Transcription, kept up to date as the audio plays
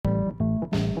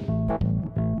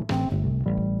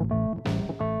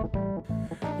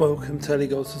Welcome to Ellie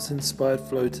Goldsmith's Inspired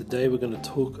Flow. Today we're going to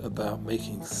talk about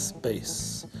making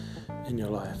space in your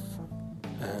life,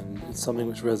 and it's something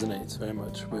which resonates very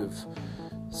much with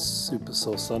Super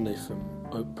Soul Sunday from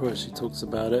Oprah. She talks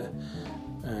about it,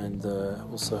 and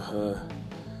also her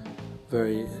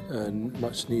very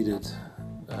much needed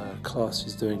class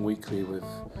she's doing weekly with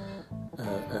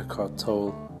Eckhart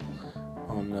Tolle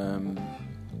on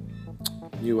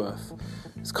New Earth.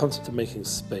 This concept of making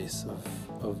space,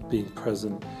 of being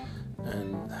present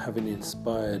and having the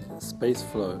inspired space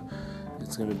flow.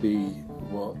 It's going to be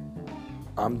what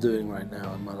I'm doing right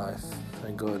now in my life.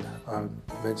 Thank God. I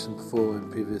mentioned before in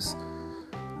previous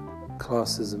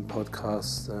classes and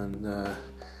podcasts and the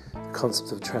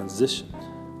concept of transition.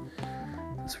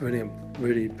 It's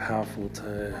really powerful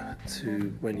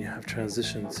to when you have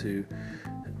transition to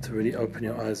really open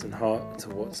your eyes and heart to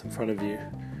what's in front of you.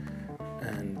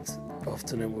 And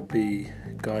often it will be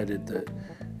guided that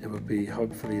it will be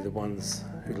hopefully the ones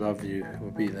who love you who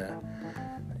will be there,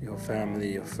 your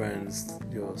family, your friends,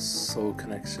 your soul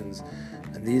connections,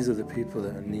 and these are the people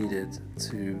that are needed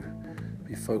to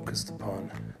be focused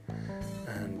upon.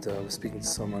 And I was speaking to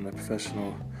someone, a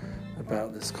professional,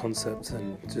 about this concept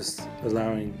and just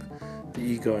allowing the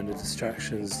ego and the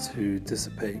distractions to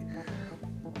dissipate.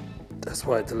 That's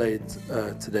why I delayed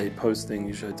today posting.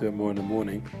 Usually I do it more in the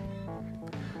morning.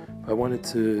 I wanted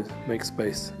to make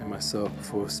space in myself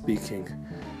before speaking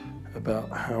about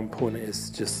how important it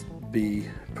is to just be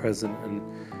present,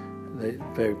 and the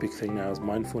very big thing now is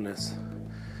mindfulness.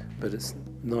 But it's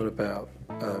not about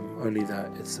only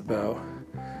that, it's about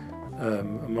a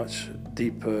much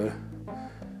deeper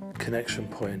connection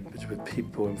point with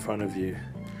people in front of you,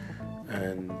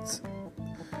 and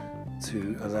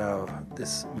to allow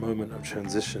this moment of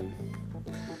transition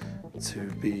to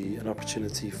be an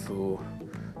opportunity for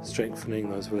strengthening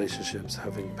those relationships,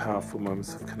 having powerful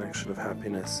moments of connection, of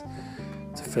happiness,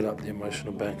 to fill up the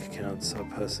emotional bank account so a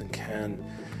person can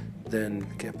then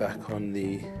get back on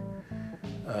the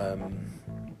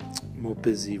more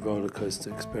busy roller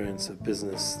coaster experience of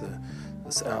business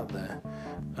that's out there.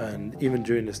 And even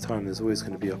during this time, there's always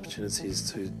going to be opportunities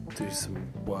to do some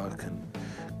work and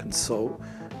consult,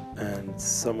 and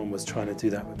someone was trying to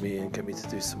do that with me and get me to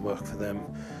do some work for them.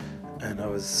 And I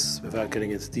was, without getting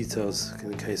into details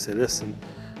in case they listen,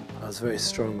 I was very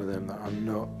strong with them that I'm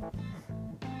not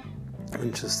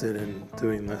interested in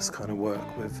doing this kind of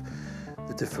work with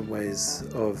the different ways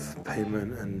of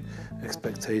payment and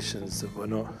expectations that were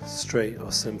not straight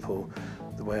or simple.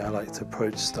 The way I like to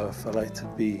approach stuff, I like to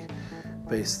be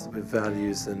based with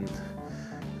values and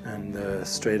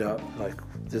straight up, like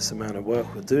this amount of work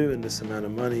we'll do and this amount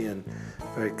of money, and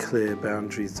very clear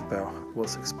boundaries about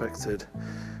what's expected.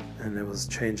 And it was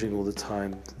changing all the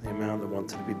time, the amount that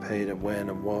wanted to be paid and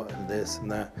when and what and this and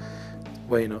that.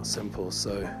 Way not simple.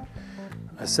 So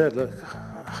I said, look,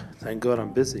 thank God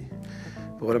I'm busy.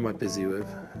 But what am I busy with?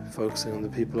 Focusing on the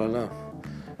people I love.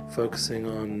 Focusing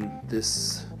on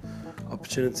this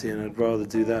opportunity, and I'd rather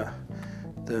do that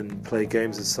than play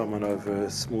games with someone over a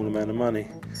small amount of money.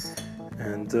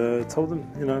 And told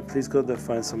them, please God, they'll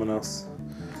find someone else.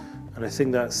 And I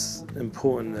think that's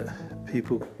important, that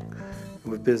people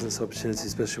with business opportunities,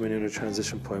 especially when you're in a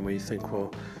transition point where you think,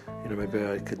 well, maybe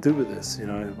I could do with this, it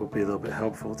would be a little bit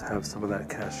helpful to have some of that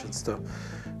cash and stuff.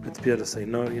 But to be able to say,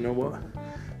 no, you know what,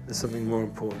 there's something more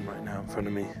important right now in front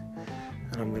of me,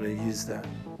 and I'm going to use that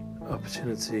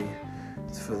opportunity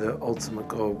for the ultimate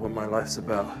goal, what my life's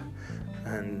about.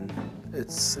 And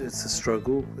it's a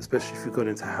struggle, especially if you've got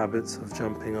into habits of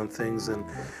jumping on things and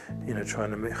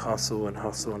trying to make hustle.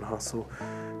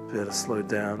 Be able to slow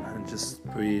down and just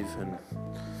breathe and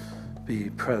be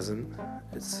present.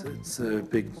 It's a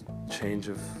big change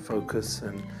of focus,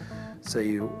 and say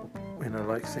you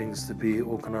like things to be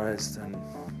organized and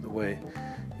the way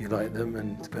you like them,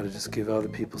 and to better just give other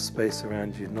people space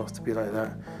around you not to be like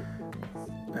that.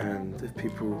 And if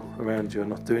people around you are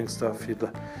not doing stuff you'd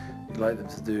like them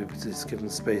to do, but just give them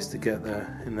space to get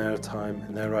there in their time,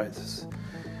 in their rights,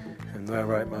 in their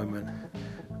right moment.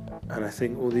 And I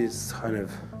think all these kind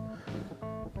of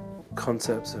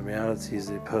concepts and realities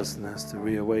the person has to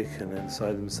reawaken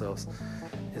inside themselves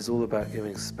is all about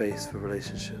giving space for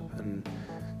relationship, and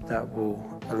that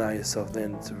will allow yourself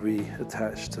then to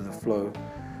reattach to the flow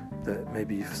that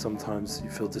maybe sometimes you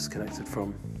feel disconnected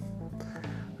from,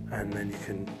 and then you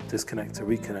can disconnect to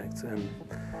reconnect. And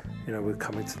we're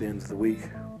coming to the end of the week.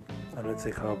 I don't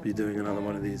think I'll be doing another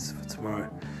one of these for tomorrow.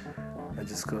 I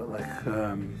just got a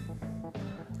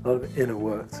lot of inner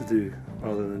work to do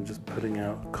rather than just putting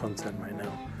out content right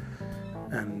now.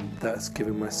 And that's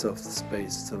giving myself the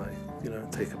space to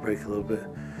take a break a little bit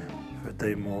for a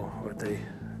day more or a day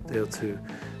or two,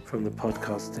 from the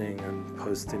podcasting and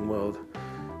posting world,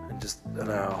 and just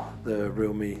allow the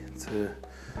real me to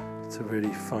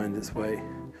really find its way.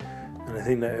 And I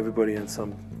think that everybody in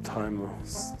some time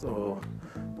or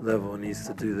level needs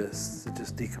to do this, to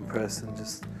just decompress and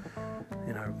just,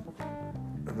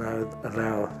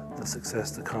 allow the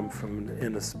success to come from an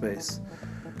inner space.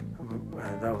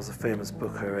 That was a famous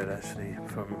book I read actually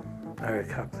from Eric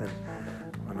Kaplan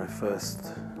when I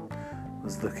first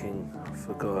was looking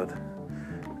for God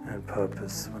and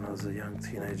purpose when I was a young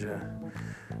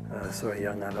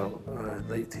young adult,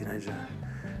 late teenager,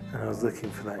 and I was looking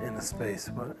for that inner space,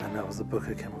 and that was the book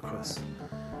I came across.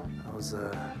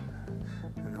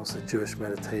 And also Jewish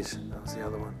Meditation, that was the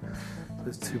other one.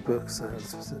 Those two books, it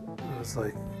was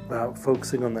like about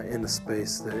focusing on that inner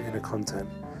space, the inner content.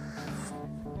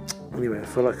 Anyway, I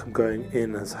feel like I'm going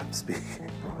in as I'm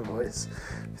speaking. My voice,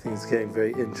 everything's getting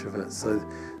very introvert. So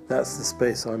that's the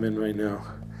space I'm in right now,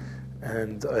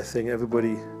 and I think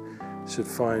everybody should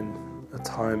find a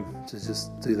time to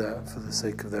just do that for the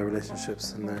sake of their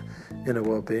relationships and their inner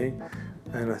well-being.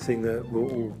 And I think that we'll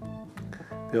all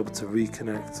be able to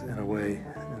reconnect in a way,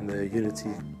 and the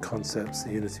unity concepts,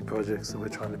 the unity projects that we're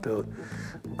trying to build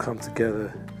will come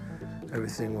together.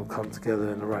 Everything will come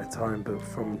together in the right time, but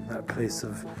from that place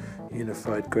of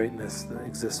unified greatness that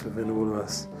exists within all of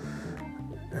us.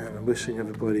 And I'm wishing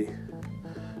everybody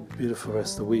a beautiful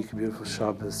rest of the week, a beautiful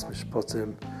Shabbos,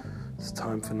 Mishpatim. It's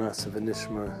time for Nasa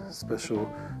V'Nishma,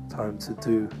 special time to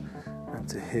do and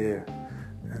to hear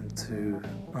and to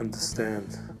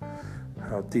understand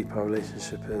how deep our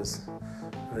relationship is,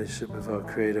 relationship with our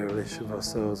Creator, relationship with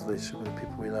ourselves, relationship with the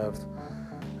people we love,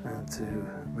 and to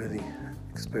really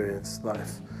experience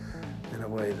life in a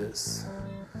way that's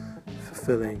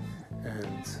fulfilling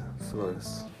and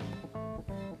flows.